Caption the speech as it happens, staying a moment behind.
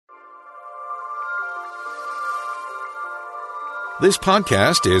This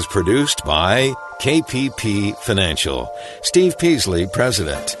podcast is produced by KPP Financial. Steve Peasley,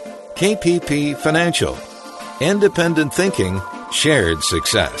 President. KPP Financial. Independent thinking, shared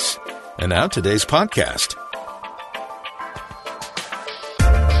success. And now today's podcast.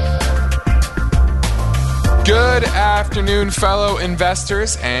 Good afternoon, fellow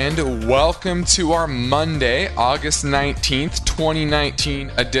investors, and welcome to our Monday, August 19th,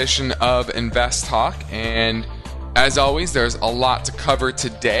 2019 edition of Invest Talk. And as always, there's a lot to cover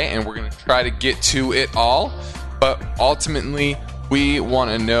today, and we're going to try to get to it all. But ultimately, we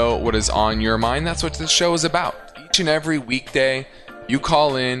want to know what is on your mind. That's what this show is about. Each and every weekday, you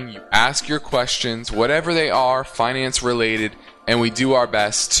call in, you ask your questions, whatever they are, finance related, and we do our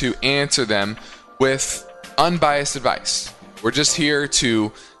best to answer them with unbiased advice. We're just here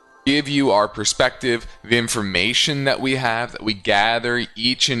to give you our perspective, the information that we have, that we gather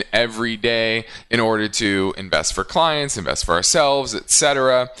each and every day in order to invest for clients, invest for ourselves,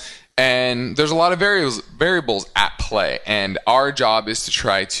 etc. And there's a lot of variables at play, and our job is to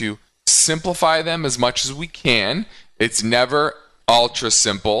try to simplify them as much as we can. It's never ultra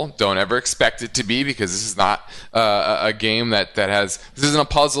simple. Don't ever expect it to be, because this is not a game that has, this isn't a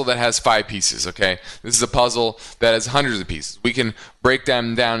puzzle that has 5 pieces, okay? This is a puzzle that has hundreds of pieces. We can break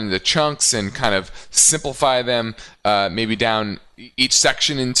them down into chunks and kind of simplify them, maybe down each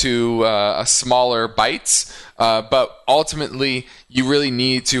section into a smaller bites, but ultimately you really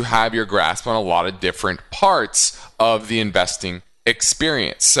need to have your grasp on a lot of different parts of the investing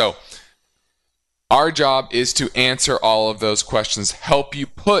experience. So our job is to answer all of those questions, help you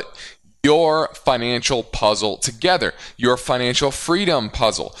put your financial puzzle together, your financial freedom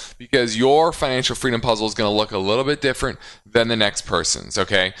puzzle, because your financial freedom puzzle is going to look a little bit different than the next person's,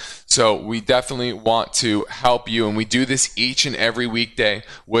 okay? So we definitely want to help you, and we do this each and every weekday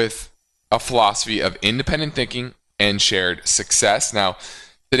with a philosophy of independent thinking and shared success. Now,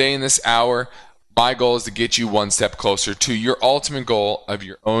 today in this hour, my goal is to get you one step closer to your ultimate goal of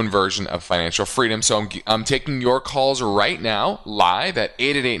your own version of financial freedom. So I'm taking your calls right now, live at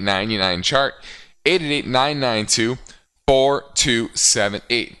 888-99-CHART,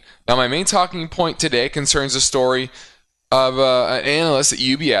 888-992-4278. Now, my main talking point today concerns a story of an analyst at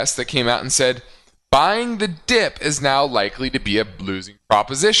UBS that came out and said, buying the dip is now likely to be a losing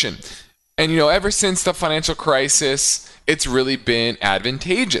proposition. And, ever since the financial crisis, it's really been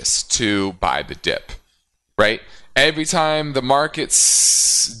advantageous to buy the dip, right? Every time the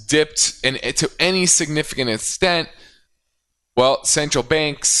markets dipped to any significant extent, well, central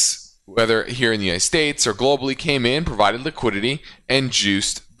banks, whether here in the United States or globally, came in, provided liquidity, and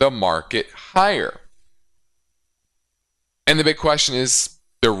juiced the market higher. And the big question is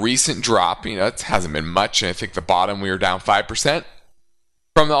the recent drop. It hasn't been much. I think the bottom, we were down 5%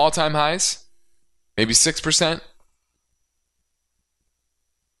 from the all-time highs, maybe 6%.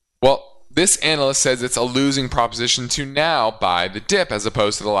 Well, this analyst says it's a losing proposition to now buy the dip, as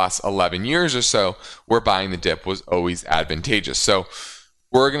opposed to the last 11 years or so, where buying the dip was always advantageous. So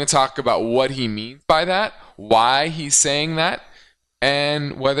we're going to talk about what he means by that, why he's saying that,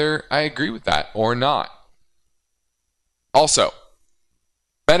 and whether I agree with that or not. Also,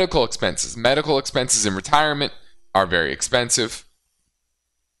 medical expenses. Medical expenses in retirement are very expensive,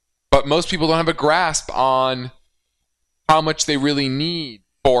 but most people don't have a grasp on how much they really need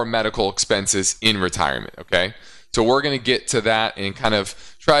for medical expenses in retirement, okay? So we're going to get to that and kind of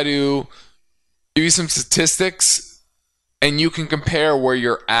try to give you some statistics, and you can compare where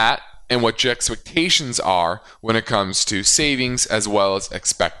you're at and what your expectations are when it comes to savings as well as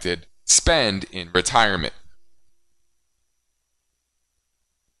expected spend in retirement.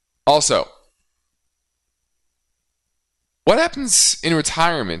 Also, what happens in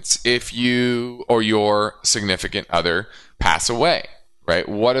retirement if you or your significant other pass away, right?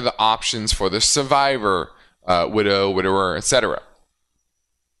 What are the options for the survivor, widow, widower, etc.?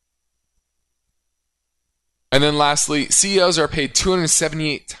 And then lastly, CEOs are paid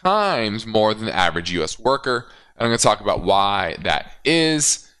 278 times more than the average U.S. worker. And I'm going to talk about why that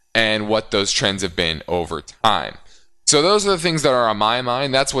is and what those trends have been over time. So those are the things that are on my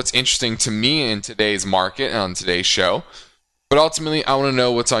mind. That's what's interesting to me in today's market and on today's show. But ultimately, I want to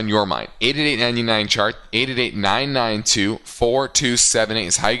know what's on your mind. 888-99-CHART, 888-992-4278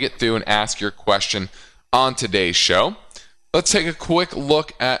 is how you get through and ask your question on today's show. Let's take a quick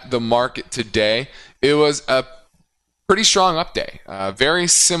look at the market today. It was a pretty strong up day, very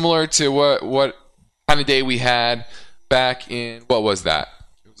similar to what kind of day we had back in, what was that?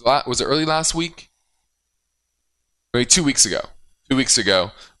 Was it early last week? Maybe 2 weeks ago. 2 weeks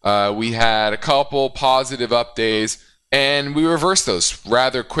ago, we had a couple positive up days, and we reversed those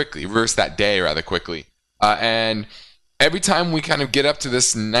rather quickly, reversed that day rather quickly. And every time we kind of get up to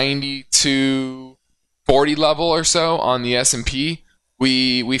this 92.40 level or so on the S&P,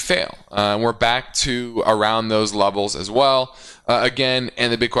 we fail. We're back to around those levels as well. Again,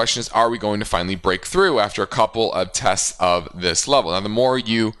 and the big question is, are we going to finally break through after a couple of tests of this level? Now, the more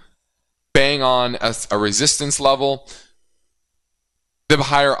you bang on a resistance level, the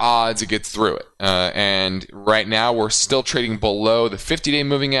higher odds it gets through it. And right now, we're still trading below the 50-day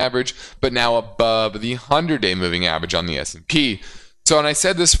moving average, but now above the 100-day moving average on the S&P. So, and I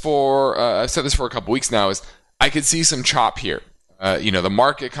said this for a couple weeks now, is I could see some chop here. The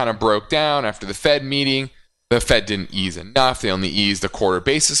market kind of broke down after the Fed meeting. The Fed didn't ease enough. They only eased a quarter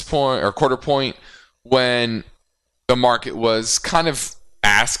point when the market was kind of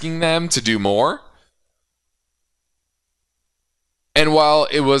asking them to do more. And while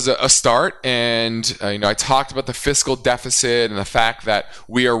it was a start, and I talked about the fiscal deficit and the fact that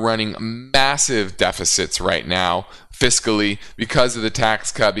we are running massive deficits right now fiscally because of the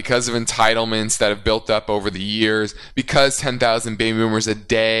tax cut, because of entitlements that have built up over the years, because 10,000 baby boomers a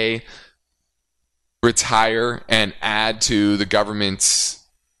day retire and add to the government's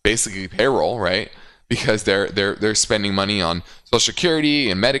basically payroll, right? Because they're spending money on Social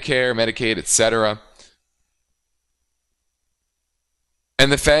Security and Medicare, Medicaid, etc. And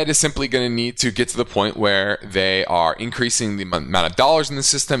the Fed is simply going to need to get to the point where they are increasing the amount of dollars in the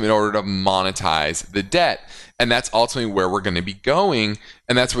system in order to monetize the debt. And that's ultimately where we're going to be going.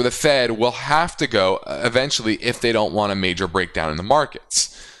 And that's where the Fed will have to go eventually if they don't want a major breakdown in the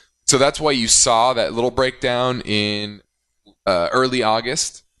markets. So that's why you saw that little breakdown in early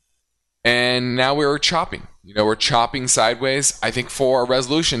August. And now we're chopping. We're chopping sideways, I think, for a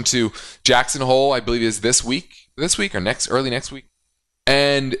resolution to Jackson Hole, I believe is this week or early next week.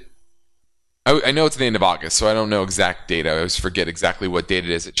 And I know it's the end of August, so I don't know exact date. I always forget exactly what date it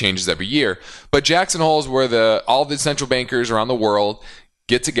is. It changes every year. But Jackson Hole is where all the central bankers around the world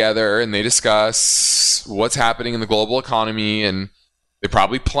get together and they discuss what's happening in the global economy, and they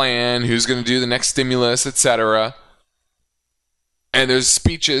probably plan who's going to do the next stimulus, etc. And there's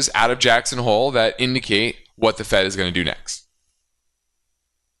speeches out of Jackson Hole that indicate what the Fed is going to do next.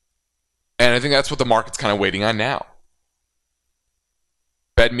 And I think that's what the market's kind of waiting on now.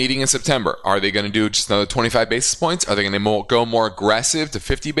 Fed meeting in September. Are they going to do just another 25 basis points? Are they going to go more aggressive to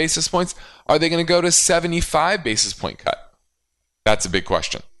 50 basis points? Are they going to go to 75 basis point cut? That's a big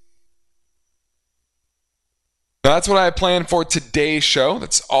question. Now, that's what I have planned for today's show.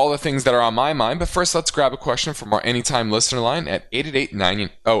 That's all the things that are on my mind. But first, let's grab a question from our anytime listener line at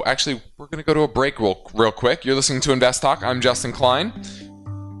 888-90. Oh, actually, we're going to go to a break real quick. You're listening to Invest Talk. I'm Justin Klein.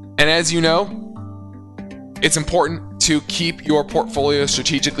 And as you know, it's important to keep your portfolio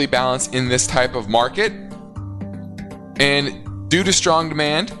strategically balanced in this type of market. And due to strong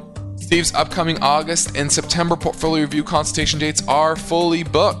demand, Steve's upcoming August and September portfolio review consultation dates are fully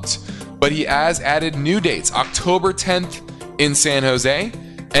booked. But he has added new dates, October 10th in San Jose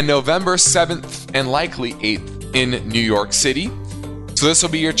and November 7th and likely 8th in New York City. So this will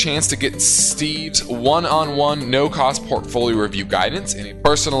be your chance to get Steve's one-on-one no-cost portfolio review guidance in a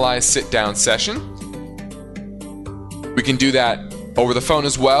personalized sit-down session. We can do that over the phone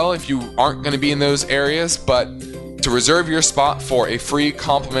as well if you aren't going to be in those areas, but to reserve your spot for a free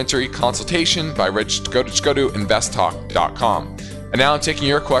complimentary consultation, go to investtalk.com. And now I'm taking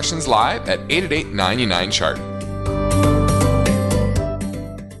your questions live at 888-99-CHART.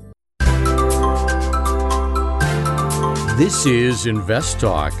 This is Invest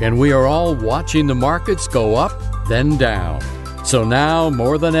Talk, and we are all watching the markets go up, then down. So now,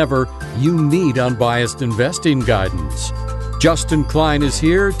 more than ever, you need unbiased investing guidance. Justin Klein is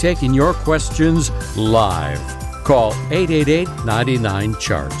here taking your questions live. Call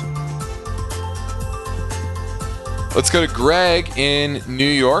 888-99-CHART. Let's go to Greg in New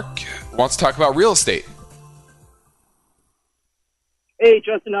York. Wants to talk about real estate. Hey,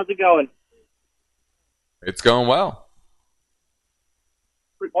 Justin, how's it going? It's going well.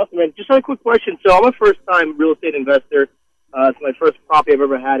 Awesome, man. Just a quick question. So I'm a first-time real estate investor. It's my first property I've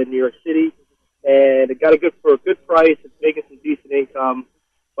ever had in New York City, and it got for a good price. It's making some decent income.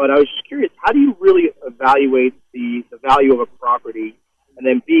 But I was just curious, how do you really evaluate the value of a property? And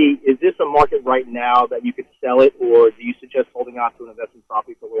then B, is this a market right now that you could sell it, or do you suggest holding on to an investment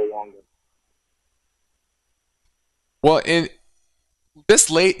property for a little longer? Well, this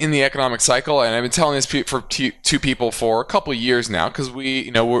late in the economic cycle, and I've been telling this to people for a couple of years now, because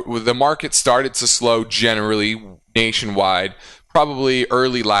the market started to slow generally nationwide, probably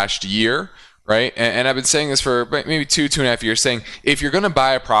early last year, right? And I've been saying this for maybe 2.5 years, saying if you're going to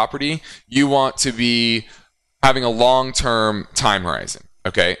buy a property, you want to be having a long-term time horizon,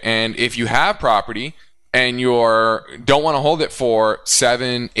 okay? And if you have property, and you don't want to hold it for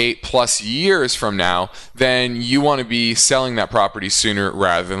 7, 8+ years from now, then you want to be selling that property sooner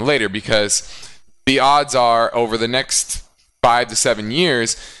rather than later, because the odds are over the next 5 to 7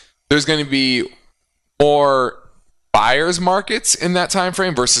 years, there's going to be more buyers markets in that time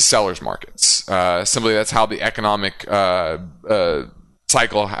frame versus sellers markets. Simply, that's how the economic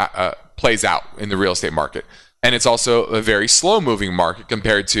cycle plays out in the real estate market. And it's also a very slow moving market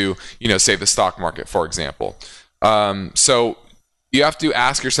compared to, say the stock market, for example. So you have to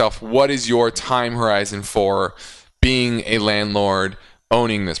ask yourself, what is your time horizon for being a landlord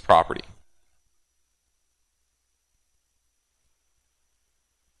owning this property?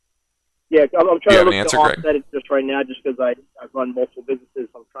 Yeah, I'm trying to look answer, to offset it just right now, just because I run multiple businesses.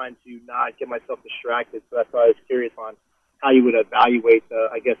 I'm trying to not get myself distracted. So that's why I was curious on how you would evaluate,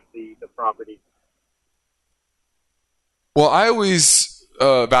 the property. Well, I always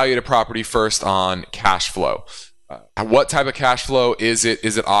evaluate a property first on cash flow. What type of cash flow is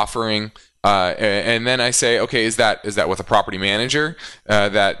it offering? And then I say, okay, is that with a property manager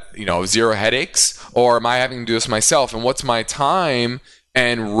that zero headaches, or am I having to do this myself? And what's my time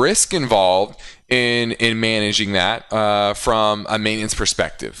and risk involved in managing that from a maintenance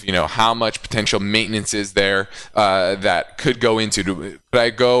perspective? How much potential maintenance is there that could go into? Could I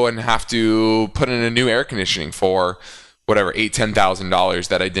go and have to put in a new air conditioning for whatever $8,000-$10,000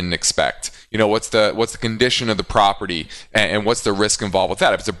 that I didn't expect? What's the condition of the property, and what's the risk involved with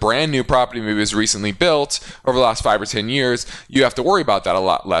that? If it's a brand new property, maybe it was recently built over the last 5 or 10 years, you have to worry about that a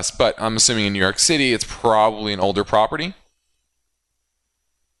lot less. But I'm assuming in New York City, it's probably an older property.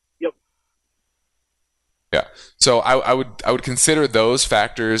 Yeah, so I would consider those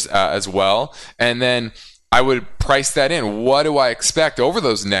factors as well, and then I would price that in. What do I expect over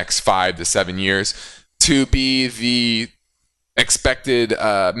those next 5 to 7 years to be the expected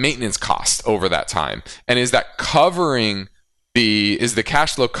maintenance cost over that time, and is the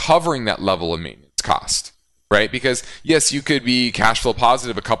cash flow covering that level of maintenance cost? Right? Because yes, you could be cash flow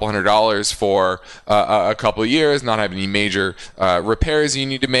positive a couple $100 for a couple of years, not have any major repairs you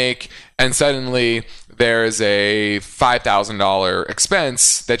need to make, and suddenly there's a $5,000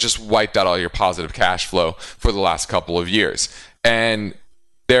 expense that just wiped out all your positive cash flow for the last couple of years. And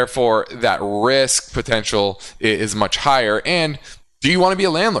therefore, that risk potential is much higher. And do you want to be a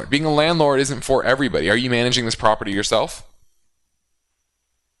landlord? Being a landlord isn't for everybody. Are you managing this property yourself?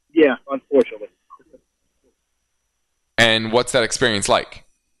 Yeah, unfortunately. And what's that experience like?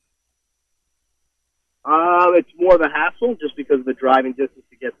 It's more of a hassle just because of the driving distance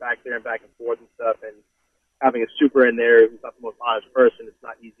to get back there and back and forth and stuff, and having a super in there who's not the most honest person, it's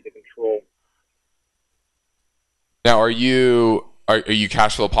not easy to control. Now, are you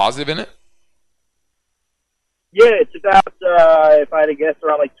cash flow positive in it? Yeah, it's about, if I had to guess,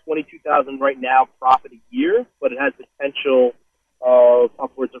 around like $22,000 right now profit a year, but it has potential of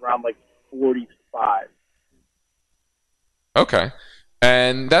upwards around like 45. Okay,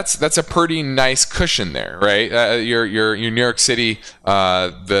 and that's a pretty nice cushion there, right? Your New York City,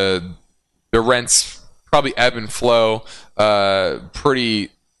 the rents probably ebb and flow pretty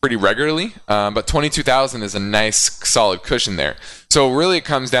regularly, but $22,000 is a nice solid cushion there. So really, it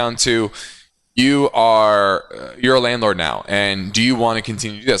comes down to you're a landlord now, and do you want to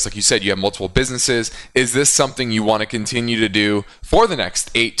continue to do this? Like you said, you have multiple businesses. Is this something you want to continue to do for the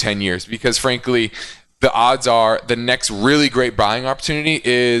next 8-10 years? Because frankly, the odds are the next really great selling opportunity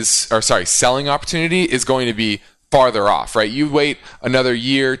is going to be farther off, right? You wait another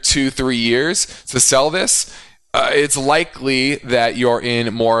year, 2-3 years to sell this, it's likely that you're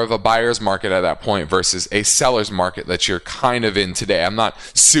in more of a buyer's market at that point versus a seller's market that you're kind of in today. I'm not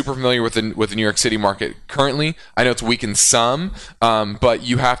super familiar with the New York City market currently. I know it's weakened some, but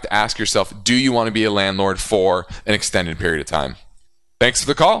you have to ask yourself, do you want to be a landlord for an extended period of time? Thanks for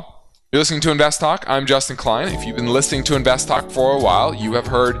the call. You're listening to Invest Talk. I'm Justin Klein. If you've been listening to Invest Talk for a while, you have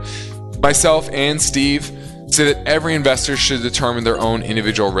heard myself and Steve say that every investor should determine their own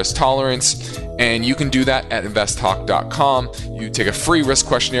individual risk tolerance, and you can do that at investtalk.com. You take a free risk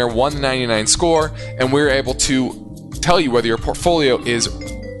questionnaire, 1 to 99 score, and we're able to tell you whether your portfolio is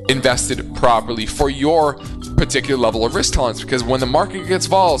invested properly for your particular level of risk tolerance, because when the market gets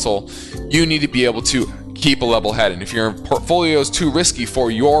volatile, you need to be able to keep a level head. And if your portfolio is too risky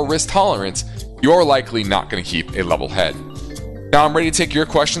for your risk tolerance, you're likely not going to keep a level head. Now I'm ready to take your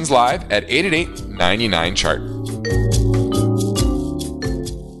questions live at 888-99-CHART.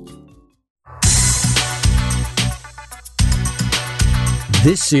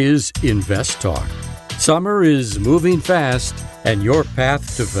 This is Invest Talk. Summer is moving fast, and your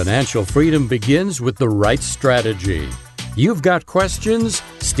path to financial freedom begins with the right strategy. You've got questions?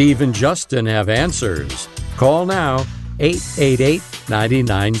 Steve and Justin have answers. Call now,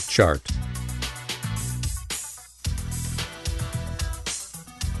 888-99-CHART.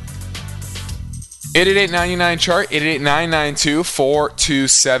 chart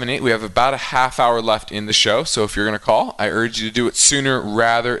 888-992-4278. We have about a half hour left in the show, so if you're going to call, I urge you to do it sooner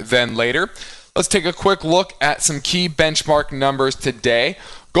rather than later. Let's take a quick look at some key benchmark numbers today.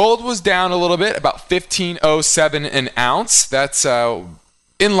 Gold was down a little bit, about $15.07 an ounce. That's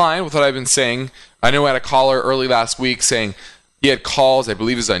in line with what I've been saying. I know I had a caller early last week saying he had calls, I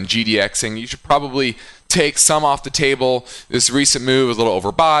believe it was on GDX, saying you should probably take some off the table. This recent move is a little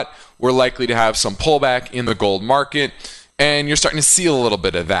overbought. We're likely to have some pullback in the gold market, and you're starting to see a little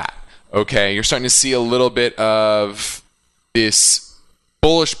bit of that. Okay, you're starting to see a little bit of this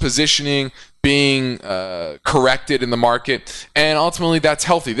bullish positioning being corrected in the market, and ultimately that's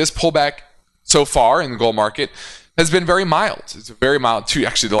healthy. This pullback so far in the gold market has been very mild. It's a very mild,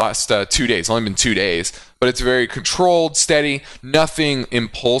 actually the last 2 days, only been 2 days, but it's very controlled, steady, nothing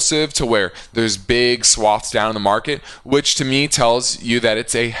impulsive to where there's big swaths down in the market, which to me tells you that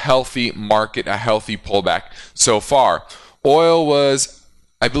it's a healthy market, a healthy pullback so far. Oil was,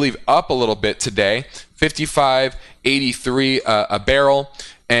 I believe, up a little bit today, $55.83 a barrel,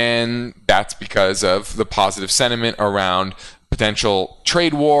 and that's because of the positive sentiment around potential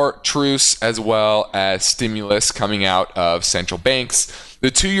trade war, truce, as well as stimulus coming out of central banks.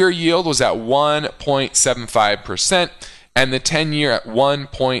 The 2-year yield was at 1.75%, and the 10-year at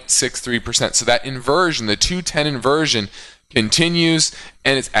 1.63%. So that inversion, the 2-10 inversion, continues,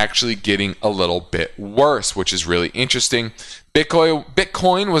 and it's actually getting a little bit worse, which is really interesting.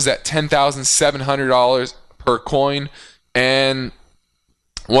 Bitcoin was at $10,700 per coin, and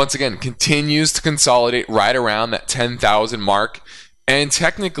once again, continues to consolidate right around that 10,000 mark. And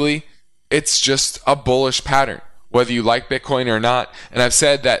technically, it's just a bullish pattern, whether you like Bitcoin or not. And I've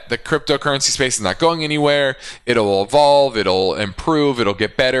said that the cryptocurrency space is not going anywhere. It'll evolve. It'll improve. It'll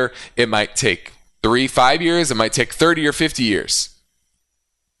get better. It might take 3-5 years. It might take 30 or 50 years.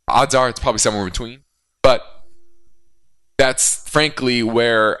 Odds are it's probably somewhere in between. But that's frankly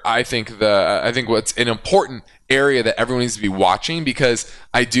where I think what's an important area that everyone needs to be watching, because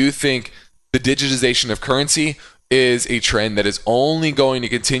I do think the digitization of currency is a trend that is only going to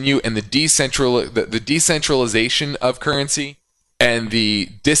continue, and the decentralization of currency and the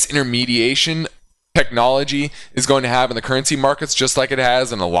disintermediation technology is going to have in the currency markets, just like it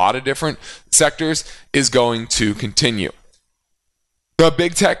has in a lot of different sectors, is going to continue. The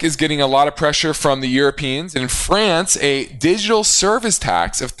big tech is getting a lot of pressure from the Europeans. In France, a digital service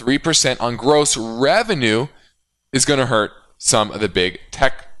tax of 3% on gross revenue is going to hurt some of the big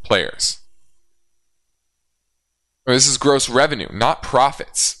tech players. This is gross revenue, not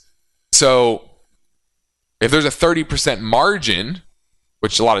profits. So if there's a 30% margin,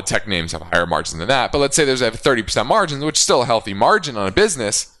 which a lot of tech names have a higher margin than that, but let's say there's a 30% margin, which is still a healthy margin on a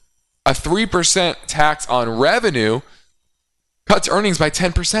business, a 3% tax on revenue cuts earnings by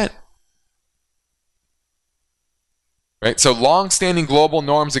 10%. Right? So long-standing global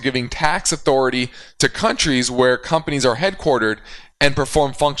norms of giving tax authority to countries where companies are headquartered and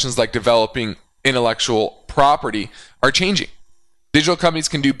perform functions like developing intellectual property are changing. Digital companies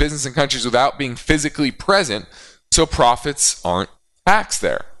can do business in countries without being physically present, so profits aren't taxed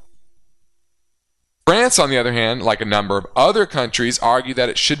there. France, on the other hand, like a number of other countries, argue that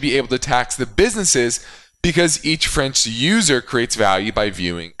it should be able to tax the businesses because each French user creates value by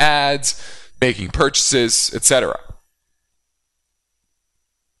viewing ads, making purchases, etc.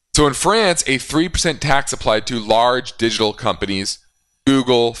 So in France, a 3% tax applied to large digital companies,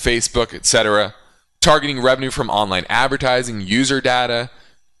 Google, Facebook, etc., targeting revenue from online advertising, user data,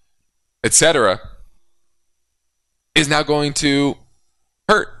 etc., is now going to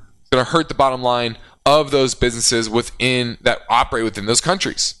hurt. It's going to hurt the bottom line of those businesses that operate within those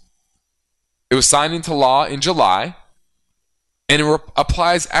countries. It was signed into law in July, and it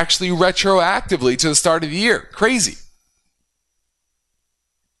applies actually retroactively to the start of the year. Crazy.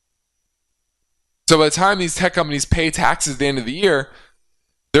 So by the time these tech companies pay taxes at the end of the year,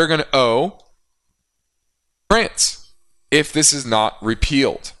 they're going to owe France if this is not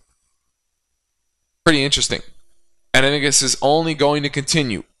repealed. Pretty interesting. And I think this is only going to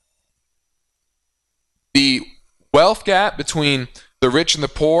continue. The wealth gap between the rich and the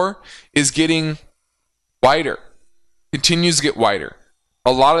poor is getting wider, continues to get wider.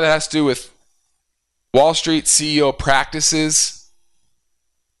 A lot of that has to do with Wall Street CEO practices.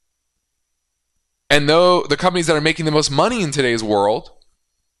 And though the companies that are making the most money in today's world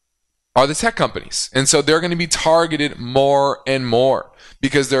are the tech companies. And so they're going to be targeted more and more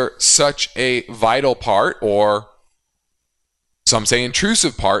because they're such a vital part or some say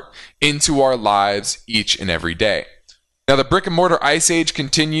intrusive part, into our lives each and every day. Now, the brick and mortar ice age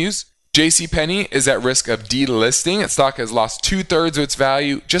continues. JCPenney is at risk of delisting. Its stock has lost 2/3 of its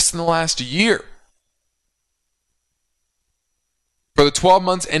value just in the last year. For the 12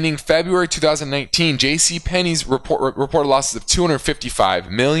 months ending February 2019, JCPenney's reported losses of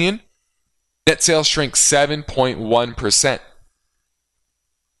 $255 million. Net sales shrank 7.1%.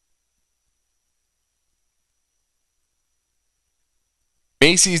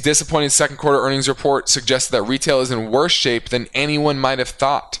 Macy's disappointing second quarter earnings report suggested that retail is in worse shape than anyone might have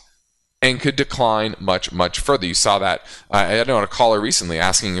thought and could decline much, much further. You saw that. I had a caller recently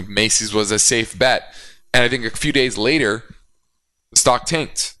asking if Macy's was a safe bet. And I think a few days later, the stock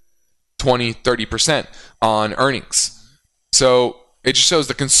tanked 20, 30% on earnings. So it just shows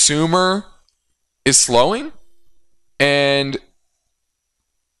the consumer is slowing, and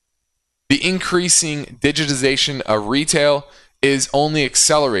the increasing digitization of retail is only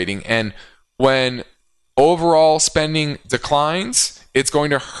accelerating. And when overall spending declines, it's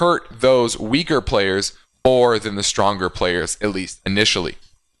going to hurt those weaker players more than the stronger players, at least initially.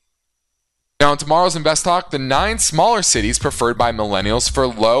 Now, in tomorrow's Invest Talk, the 9 smaller cities preferred by millennials for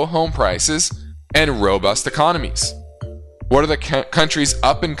low home prices and robust economies. What are the country's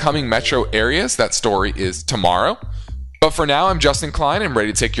up-and-coming metro areas? That story is tomorrow. But for now, I'm Justin Klein. I'm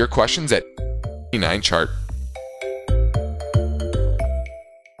ready to take your questions at 9 Chart.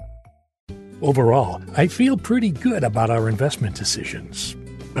 Overall, I feel pretty good about our investment decisions.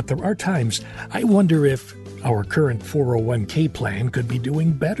 But there are times I wonder if our current 401k plan could be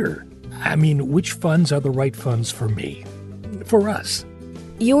doing better. I mean, which funds are the right funds for me? For us?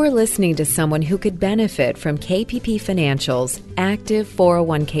 You're listening to someone who could benefit from KPP Financial's active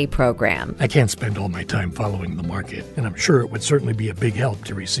 401k program. I can't spend all my time following the market, and I'm sure it would certainly be a big help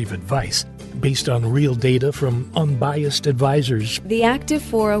to receive advice based on real data from unbiased advisors. The active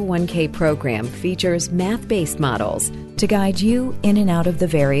 401k program features math-based models to guide you in and out of the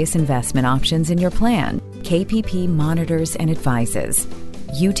various investment options in your plan. KPP monitors and advises.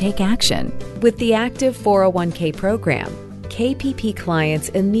 You take action. With the active 401k program, KPP clients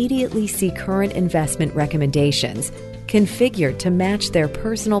immediately see current investment recommendations configured to match their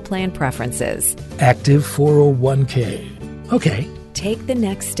personal plan preferences. Active 401k. Okay. Take the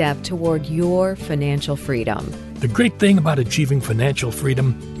next step toward your financial freedom. The great thing about achieving financial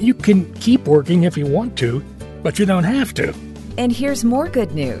freedom, you can keep working if you want to, but you don't have to. And here's more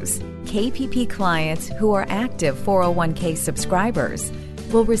good news. KPP clients who are active 401k subscribers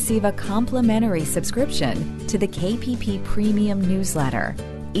will receive a complimentary subscription to the KPP Premium newsletter.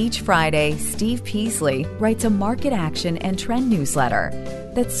 Each Friday, Steve Peasley writes a market action and trend newsletter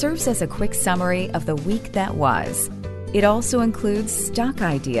that serves as a quick summary of the week that was. It also includes stock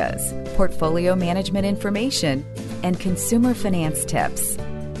ideas, portfolio management information, and consumer finance tips.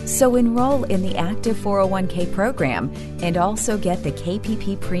 So enroll in the active 401k program and also get the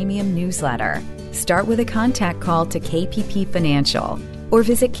KPP Premium newsletter. Start with a contact call to KPP Financial or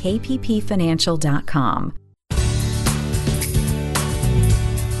visit kppfinancial.com.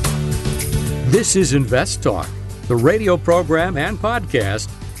 This is Invest Talk, the radio program and podcast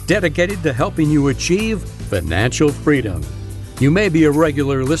dedicated to helping you achieve financial freedom. You may be a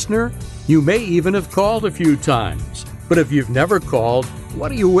regular listener. You may even have called a few times. But if you've never called,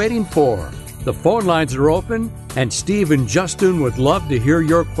 what are you waiting for? The phone lines are open, and Steve and Justin would love to hear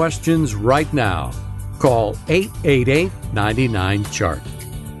your questions right now. Call 888-99-CHART.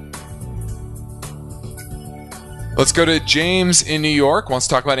 Let's go to James in New York. Wants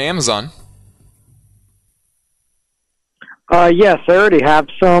to talk about Amazon. Yes, I already have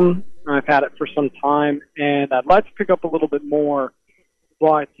some. I've had it for some time, and I'd like to pick up a little bit more,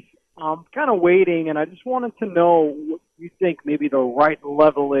 but I'm kind of waiting, and I just wanted to know what you think maybe the right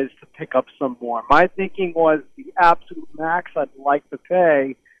level is to pick up some more. My thinking was the absolute max I'd like to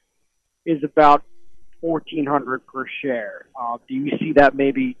pay is about $1,400 per share. Do you see that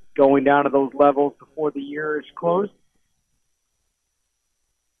maybe going down to those levels before the year is closed?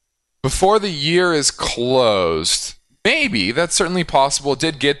 Before the year is closed, maybe. That's certainly possible. It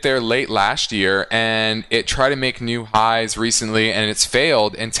did get there late last year, and it tried to make new highs recently, and it's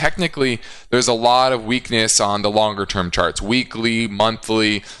failed. And technically, there's a lot of weakness on the longer-term charts. Weekly,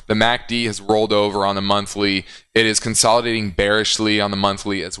 monthly, the MACD has rolled over on the monthly. It is consolidating bearishly on the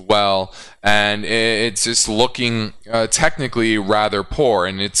monthly as well, and it's just looking technically rather poor.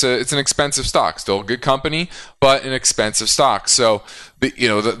 And it's an expensive stock, still a good company, but an expensive stock. So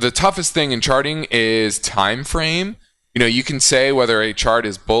the toughest thing in charting is time frame. You can say whether a chart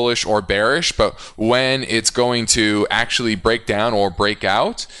is bullish or bearish, but when it's going to actually break down or break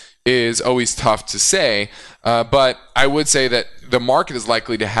out, is always tough to say. But I would say that the market is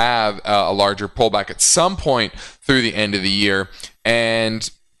likely to have a larger pullback at some point through the end of the year. And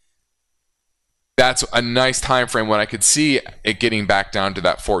that's a nice time frame when I could see it getting back down to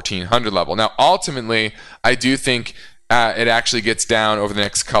that 1400 level. Now, ultimately, I do think it actually gets down over the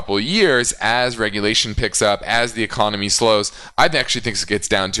next couple of years as regulation picks up, as the economy slows. I actually think it gets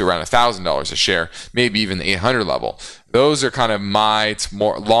down to around $1,000 a share, maybe even the 800 level. Those are kind of my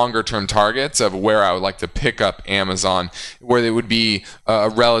more longer-term targets of where I would like to pick up Amazon, where they would be a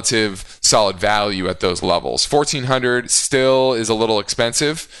relative solid value at those levels. 1,400 still is a little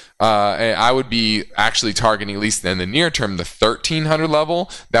expensive. I would be actually targeting, at least in the near term, the 1,300 level.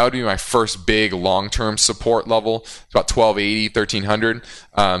 That would be my first big long-term support level. It's about 1,280,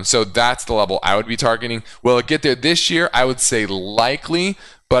 1,300. So that's the level I would be targeting. Will it get there this year? I would say likely,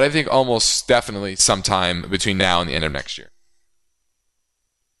 but I think almost definitely sometime between now and the end of next year.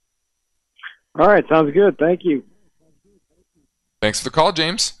 All right, sounds good. Thank you. Thanks for the call,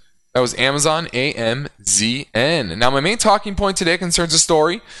 James. That was Amazon, AMZN. Now, my main talking point today concerns a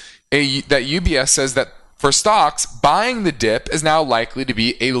story that UBS says that for stocks, buying the dip is now likely to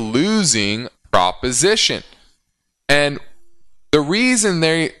be a losing proposition. And the reason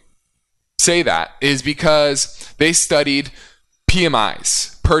they say that is because they studied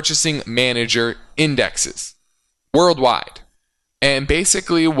PMIs, Purchasing Manager Indexes, worldwide. And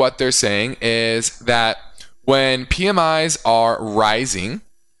basically what they're saying is that when PMIs are rising,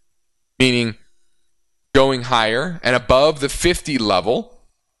 meaning going higher and above the 50 level,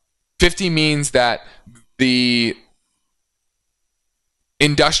 50 means that the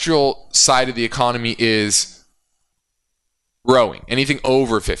industrial side of the economy is growing. Anything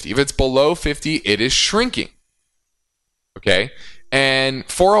over 50. If it's below 50, it is shrinking. Okay? And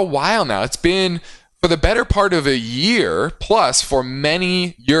for a while now, it's been for the better part of a year plus for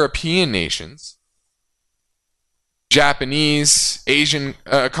many European nations, Japanese, Asian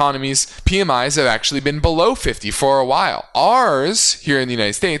economies, PMIs have actually been below 50 for a while. Ours, here in the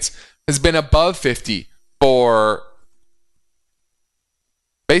United States, has been above 50 for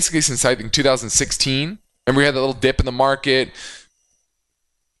basically since, I think, 2016. Remember, we had that little dip in the market.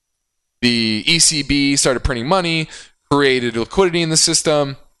 The ECB started printing money, created liquidity in the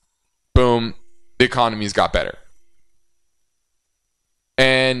system. Boom, the economy's got better.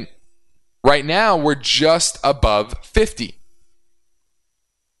 And right now, we're just above 50.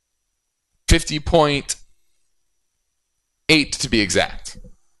 50.8 to be exact.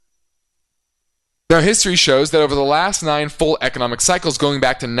 Now, history shows that over the last 9 full economic cycles going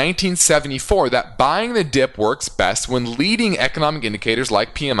back to 1974, that buying the dip works best when leading economic indicators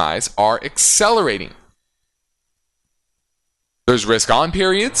like PMIs are accelerating. There's risk-on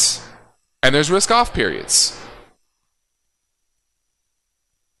periods, and there's risk-off periods.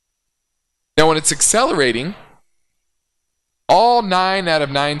 Now, when it's accelerating, all 9 out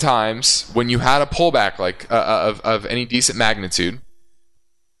of 9 times when you had a pullback like of any decent magnitude,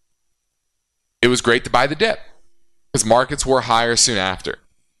 it was great to buy the dip because markets were higher soon after.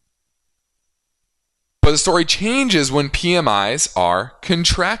 But the story changes when PMIs are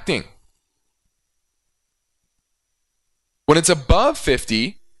contracting. When it's above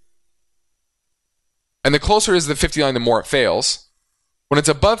 50, and the closer it is to the 50 line, the more it fails. When it's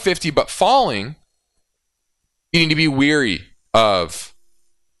above 50 but falling, you need to be weary of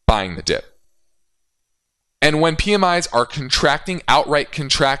buying the dip. And when PMIs are contracting, outright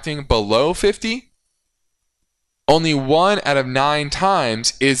contracting below 50, only 1 out of 9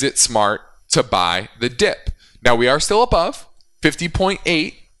 times is it smart to buy the dip. Now, we are still above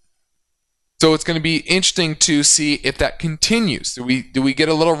 50.8, so it's going to be interesting to see if that continues. Do we get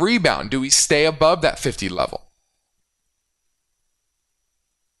a little rebound? Do we stay above that 50 level?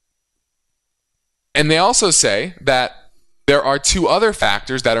 And they also say that there are 2 other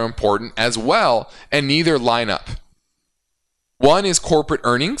factors that are important as well, and neither line up. One is corporate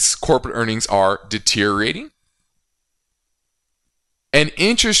earnings. Corporate earnings are deteriorating. And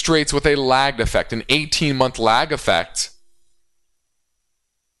interest rates with a lagged effect, an 18-month lag effect,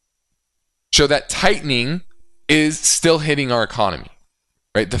 show that tightening is still hitting our economy.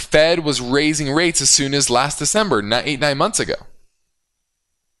 Right? The Fed was raising rates as soon as last December, 8-9 months ago.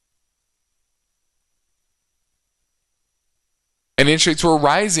 And interest rates were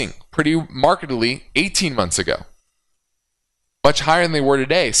rising pretty markedly 18 months ago. Much higher than they were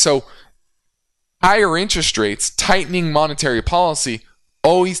today. So higher interest rates, tightening monetary policy,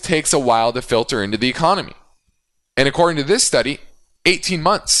 always takes a while to filter into the economy. And according to this study, 18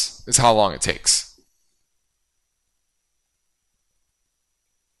 months is how long it takes.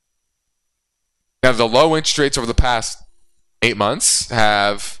 Now, the low interest rates over the past 8 months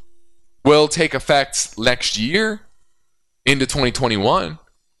have will take effect next year into 2021.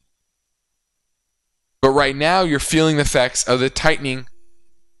 But right now, you're feeling the effects of the tightening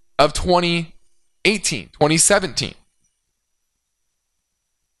of 2018, 2017.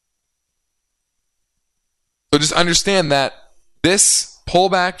 So just understand that this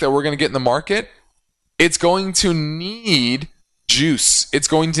pullback that we're going to get in the market, it's going to need juice. It's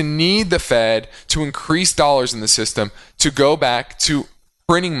going to need the Fed to increase dollars in the system to go back to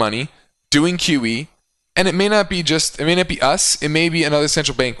printing money, doing QE, and it may not be us, it may be another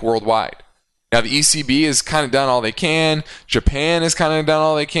central bank worldwide. Now, the ECB has kind of done all they can. Japan has kind of done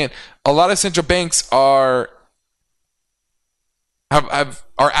all they can. A lot of central banks are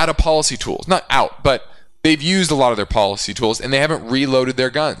out of policy tools. Not out, but they've used a lot of their policy tools, and they haven't reloaded their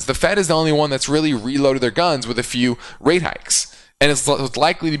guns. The Fed is the only one that's really reloaded their guns with a few rate hikes. And it's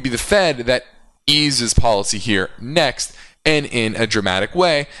likely to be the Fed that eases policy here next and in a dramatic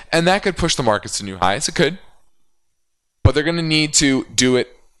way. And that could push the markets to new highs. It could. But they're going to need to do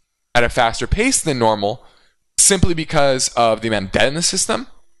it at a faster pace than normal, simply because of the amount of debt in the system,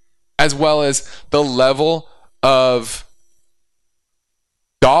 as well as the level of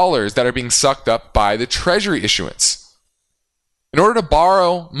dollars that are being sucked up by the Treasury issuance. In order to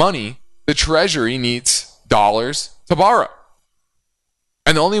borrow money, the Treasury needs dollars to borrow.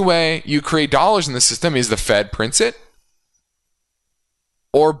 And the only way you create dollars in the system is the Fed prints it,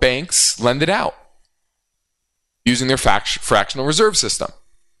 or banks lend it out using their fractional reserve system.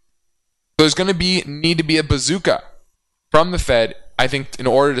 So there's going to need to be a bazooka from the Fed, I think, in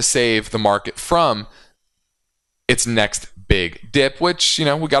order to save the market from its next big dip, which,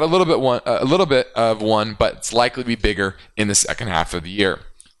 we got a little bit of one, but it's likely to be bigger in the second half of the year.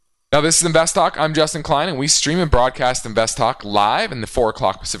 Now, this is Invest Talk. I'm Justin Klein, and we stream and broadcast Invest Talk live in the 4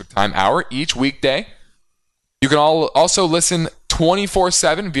 o'clock Pacific Time hour each weekday. You can also listen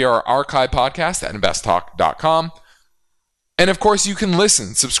 24/7 via our archive podcast at investtalk.com. And of course, you can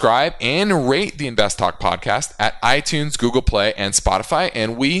listen, subscribe, and rate the Invest Talk podcast at iTunes, Google Play, and Spotify.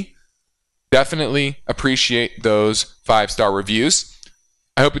 And we definitely appreciate those 5-star reviews.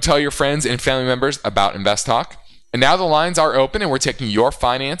 I hope you tell your friends and family members about Invest Talk. And now the lines are open, and we're taking your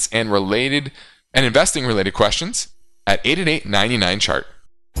finance and investing related questions at 888-99-CHART.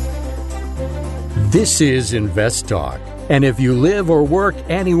 This is Invest Talk. And if you live or work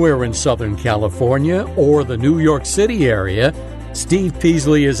anywhere in Southern California or the New York City area, Steve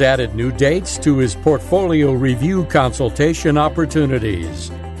Peasley has added new dates to his portfolio review consultation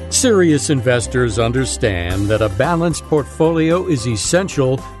opportunities. Serious investors understand that a balanced portfolio is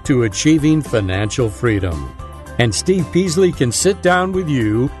essential to achieving financial freedom. And Steve Peasley can sit down with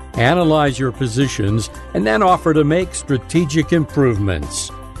you, analyze your positions, and then offer to make strategic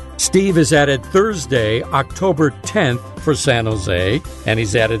improvements. Steve has added Thursday, October 10th for San Jose, and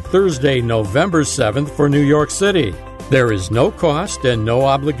he's added Thursday, November 7th for New York City. There is no cost and no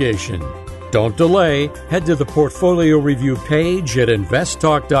obligation. Don't delay. Head to the portfolio review page at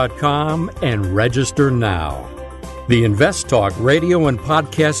investtalk.com and register now. The Invest Talk radio and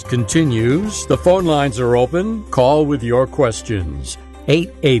podcast continues. The phone lines are open. Call with your questions.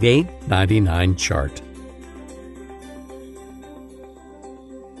 888-99-CHART.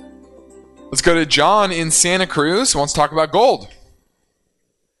 Let's go to John in Santa Cruz, who wants to talk about gold.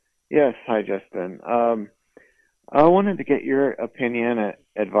 Yes, hi, Justin. I wanted to get your opinion and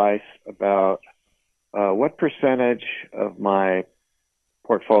advice about what percentage of my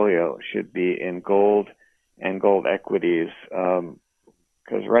portfolio should be in gold and gold equities,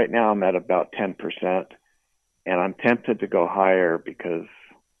 because right now I'm at about 10%, and I'm tempted to go higher because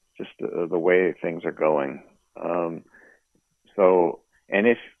just the way things are going. And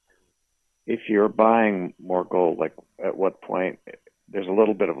if you're buying more gold, like at what point, there's a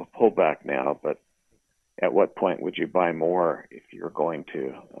little bit of a pullback now, but at what point would you buy more if you're going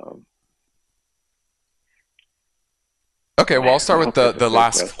to? Okay, well, I'll start with the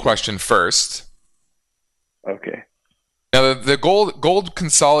last question first. Okay. Now, the gold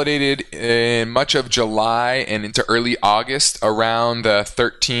consolidated in much of July and into early August around the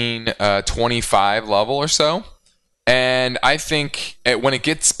 1325 level or so. And I think when it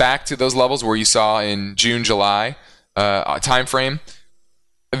gets back to those levels where you saw in June, July time frame,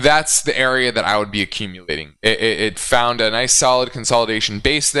 that's the area that I would be accumulating. It found a nice solid consolidation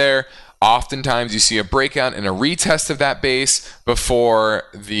base there. Oftentimes you see a breakout and a retest of that base before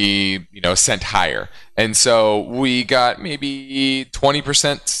the ascent higher. And so we got maybe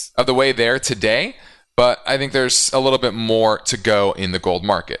 20% of the way there today, but I think there's a little bit more to go in the gold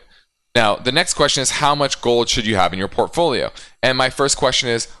market. Now, the next question is, how much gold should you have in your portfolio? And my first question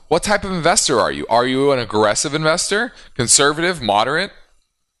is, what type of investor are you? Are you an aggressive investor, conservative, moderate?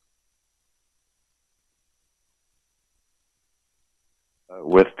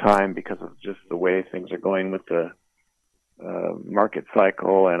 with time because of just the way things are going with the market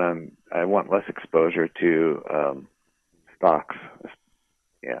cycle, and I want less exposure to stocks,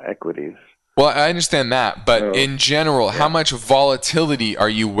 equities. Well, I understand that, but in general, how much volatility are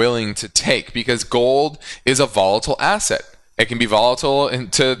you willing to take? Because gold is a volatile asset. It can be volatile in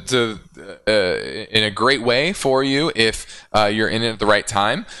a great way for you if you're in it at the right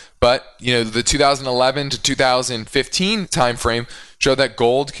time. But the 2011 to 2015 timeframe showed that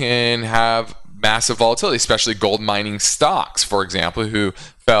gold can have massive volatility, especially gold mining stocks, for example, who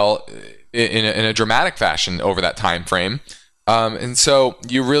fell in a dramatic fashion over that time frame. And so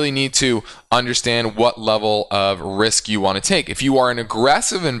you really need to understand what level of risk you want to take. If you are an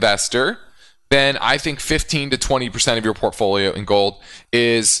aggressive investor, then I think 15 to 20% of your portfolio in gold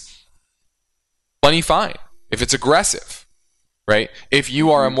is plenty fine if it's aggressive, right? If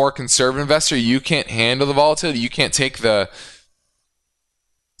you are a more conservative investor, you can't handle the volatility. You can't take the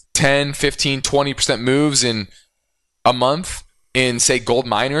 10, 15, 20% moves in a month in, say, gold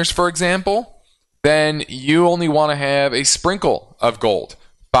miners, for example. Then you only want to have a sprinkle of gold,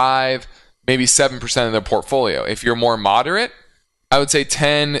 5, maybe 7% of the portfolio. If you're more moderate, I would say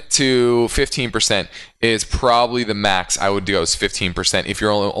 10 to 15% is probably the max. I would go is 15% if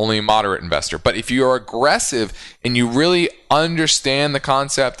you're only a moderate investor. But if you're aggressive and you really understand the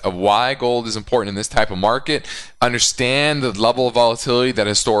concept of why gold is important in this type of market, understand the level of volatility that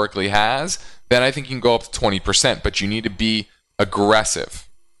historically has, then I think you can go up to 20%. But you need to be aggressive.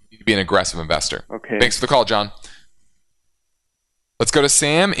 Be an aggressive investor. Okay. Thanks for the call, John. Let's go to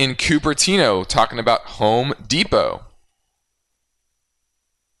Sam in Cupertino talking about Home Depot.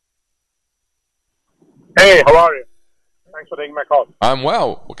 Hey, how are you? Thanks for taking my call. I'm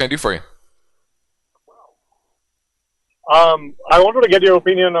well. What can I do for you? I wanted to get your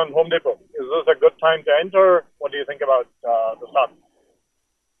opinion on Home Depot. Is this a good time to enter? What do you think about the stock?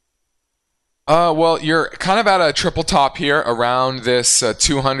 Well, you're kind of at a triple top here around this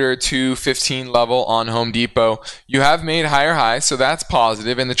 200, 215 level on Home Depot. You have made higher highs, so that's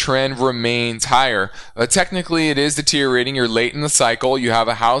positive, and the trend remains higher. Technically, it is deteriorating. You're late in the cycle. You have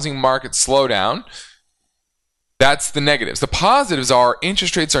a housing market slowdown. That's the negatives. The positives are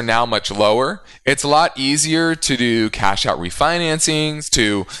interest rates are now much lower. It's a lot easier to do cash out refinancings,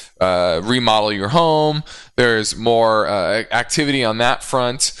 to remodel your home. There's more activity on that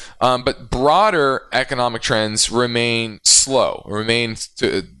front. But broader economic trends remain slow, remain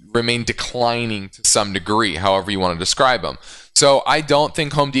declining to some degree, however you want to describe them. So I don't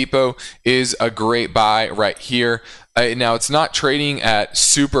think Home Depot is a great buy right here. Now, it's not trading at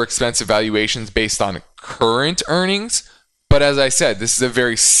super expensive valuations based on current earnings, but as I said, this is a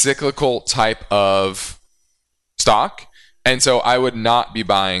very cyclical type of stock, and so I would not be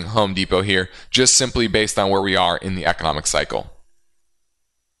buying Home Depot here, just simply based on where we are in the economic cycle.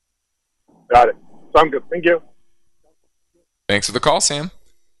 Got it. Sounds good. Thank you. Thanks for the call, Sam.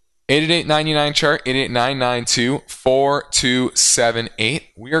 888-99-CHART, 888-992-4278.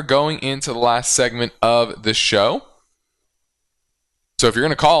 We are going into the last segment of the show. So if you're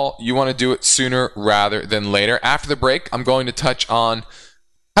going to call, you want to do it sooner rather than later. After the break, I'm going to touch on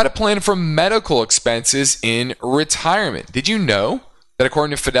how to plan for medical expenses in retirement. Did you know that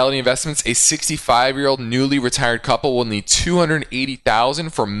according to Fidelity Investments, a 65-year-old newly retired couple will need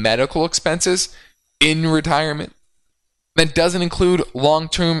 $280,000 for medical expenses in retirement? That doesn't include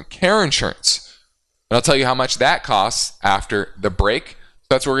long-term care insurance. And I'll tell you how much that costs after the break.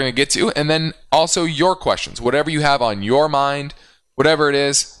 That's what we're going to get to. And then also your questions, whatever you have on your mind, whatever it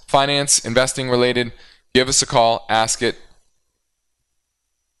is, finance, investing related, give us a call, ask it.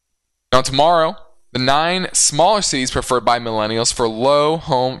 Now tomorrow, the 9 smaller cities preferred by millennials for low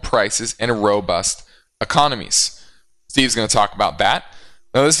home prices and robust economies. Steve's going to talk about that.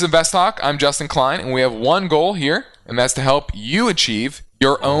 Now this is Invest Talk. I'm Justin Klein, and we have one goal here, and that's to help you achieve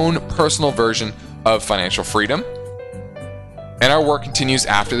your own personal version of financial freedom. And our work continues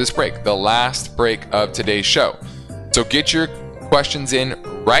after this break, the last break of today's show. So get your questions in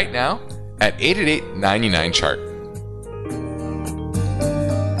right now at 888-99-CHART.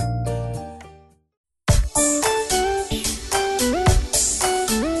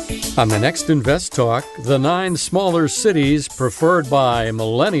 On the next Invest Talk, the 9 smaller cities preferred by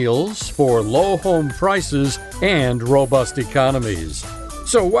millennials for low home prices and robust economies.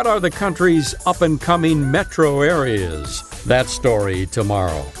 So what are the country's up-and-coming metro areas? That story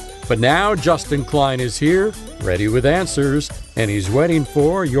tomorrow. But now Justin Klein is here, ready with answers, and he's waiting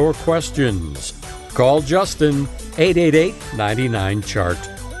for your questions. Call Justin, 888-99-CHART.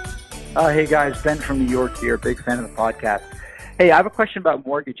 Hey guys, Ben from New York here, big fan of the podcast. Hey, I have a question about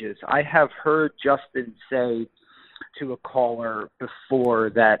mortgages. I have heard Justin say to a caller before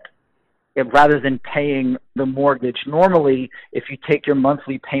that rather than paying the mortgage, normally if you take your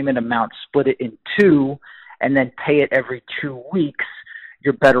monthly payment amount, split it in two, and then pay it every 2 weeks,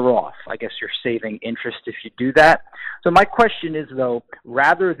 you're better off. I guess you're saving interest if you do that. So my question is, though,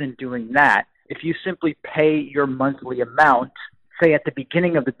 rather than doing that, if you simply pay your monthly amount, say at the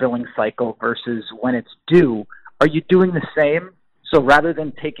beginning of the billing cycle versus when it's due, are you doing the same? So rather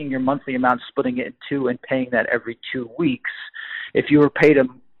than taking your monthly amount, splitting it in two, and paying that every 2 weeks, if you were paid to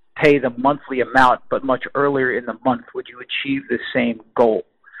pay the monthly amount but much earlier in the month, would you achieve the same goal?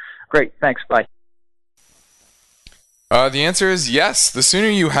 Great. Thanks. Bye. The answer is yes. The sooner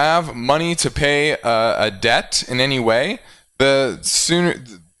you have money to pay a debt in any way, the sooner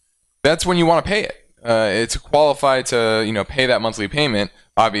that's when you want to pay it. It's qualified to pay that monthly payment.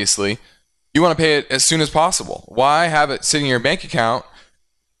 Obviously, you want to pay it as soon as possible. Why have it sitting in your bank account,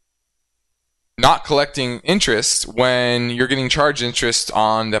 not collecting interest when you're getting charged interest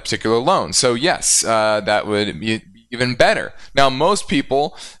on that particular loan? So yes, that would be even better. Now, most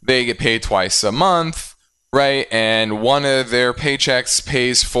people, they get paid twice a month. Right, and one of their paychecks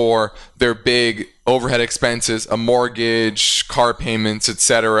pays for their big overhead expenses, a mortgage, car payments,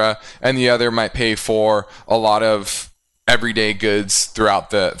 etc., and the other might pay for a lot of everyday goods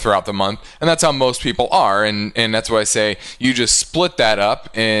throughout the month. And that's how most people are, and that's why I say you just split that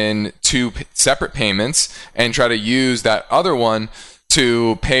up in two separate payments and try to use that other one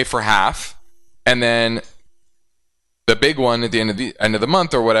to pay for half, and then the big one at the end of the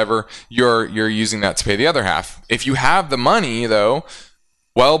month or whatever, you're using that to pay the other half. If you have the money, though,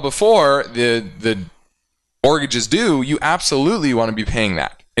 well before the mortgage is due, you absolutely want to be paying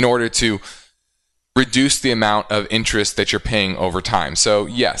that in order to reduce the amount of interest that you're paying over time. So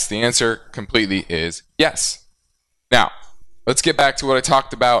yes, the answer completely is yes. Now, let's get back to what I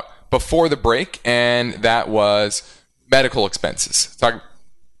talked about before the break, and that was medical expenses.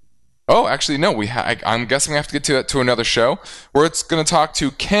 Oh, actually, no. I'm guessing we have to get to another show. We're going to talk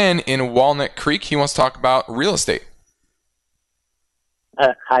to Ken in Walnut Creek. He wants to talk about real estate.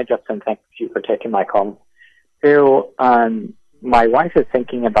 Hi, Justin. Thank you for taking my call. So, my wife is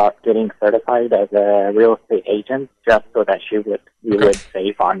thinking about getting certified as a real estate agent, just so that we would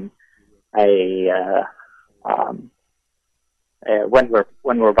save on when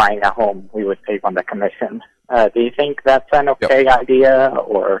we're buying a home, we would save on the commission. Do you think that's an okay idea,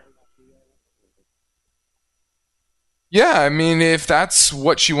 or? Yeah, I mean, if that's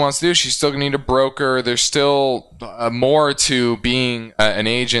what she wants to do, she's still going to need a broker. There's still more to being an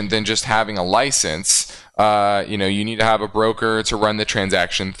agent than just having a license. You need to have a broker to run the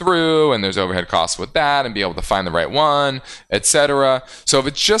transaction through, and there's overhead costs with that, and be able to find the right one, etc. So if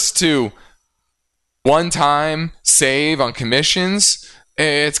it's just to one-time save on commissions,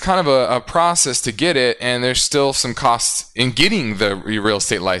 it's kind of a process to get it, and there's still some costs in getting the real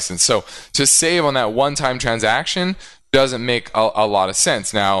estate license. So to save on that one-time transaction doesn't make a lot of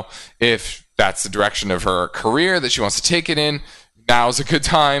sense. Now, if that's the direction of her career that she wants to take it in, now's a good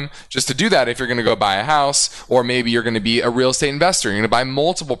time just to do that. If you're going to go buy a house, or maybe you're going to be a real estate investor, you're going to buy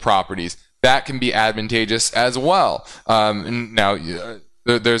multiple properties, that can be advantageous as well. Now,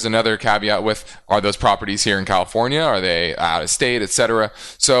 there's another caveat with, are those properties here in California? Are they out of state, etc.?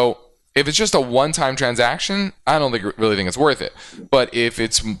 So if it's just a one-time transaction, I don't really think it's worth it. But if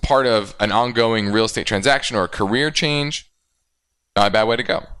it's part of an ongoing real estate transaction or a career change, not a bad way to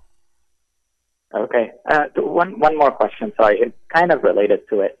go. Okay. One more question. Sorry, it's kind of related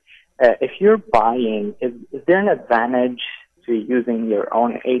to it. If you're buying, is there an advantage to using your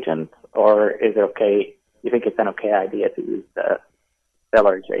own agent, or is it okay? You think it's an okay idea to use the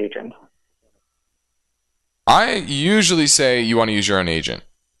seller's agent? I usually say you want to use your own agent.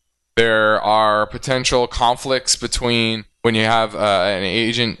 There are potential conflicts between when you have an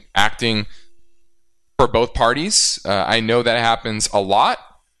agent acting for both parties. I know that happens a lot,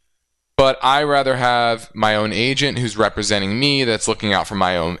 but I rather have my own agent who's representing me, that's looking out for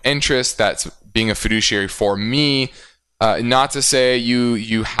my own interests, that's being a fiduciary for me. Not to say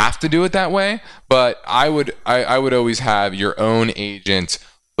you have to do it that way, but I would always have your own agent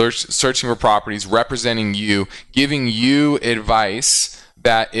searching for properties, representing you, giving you advice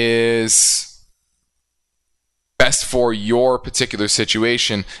that is best for your particular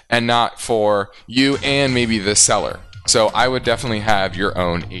situation and not for you and maybe the seller. So I would definitely have your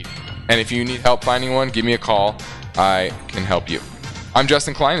own agent. And if you need help finding one, give me a call. I can help you. I'm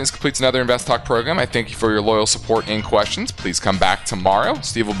Justin Klein. This completes another Invest Talk program. I thank you for your loyal support and questions. Please come back tomorrow.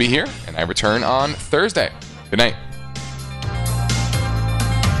 Steve will be here, and I return on Thursday. Good night.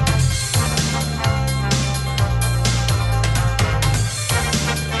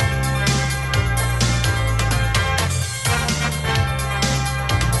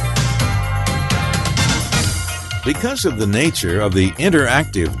 Because of the nature of the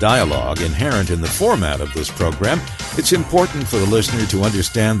interactive dialogue inherent in the format of this program, it's important for the listener to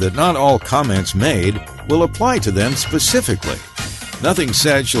understand that not all comments made will apply to them specifically. Nothing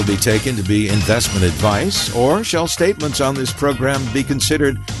said shall be taken to be investment advice, or shall statements on this program be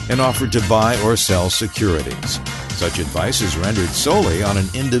considered an offer to buy or sell securities. Such advice is rendered solely on an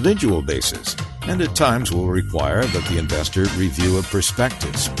individual basis, and at times will require that the investor review a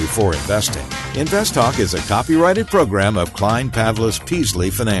prospectus before investing. InvestTalk is a copyrighted program of Klein Pavlis Peasley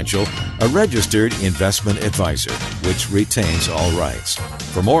Financial, a registered investment advisor, which retains all rights.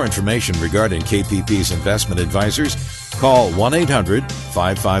 For more information regarding KPP's investment advisors, call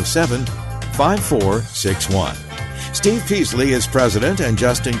 1-800-557-5461. Steve Peasley is President and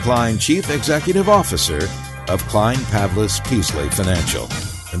Justin Klein Chief Executive Officer of Klein Pavlis Peasley Financial.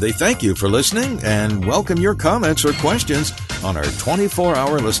 And they thank you for listening and welcome your comments or questions on our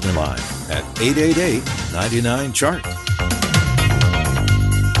 24-hour listener line at 888-99-CHART.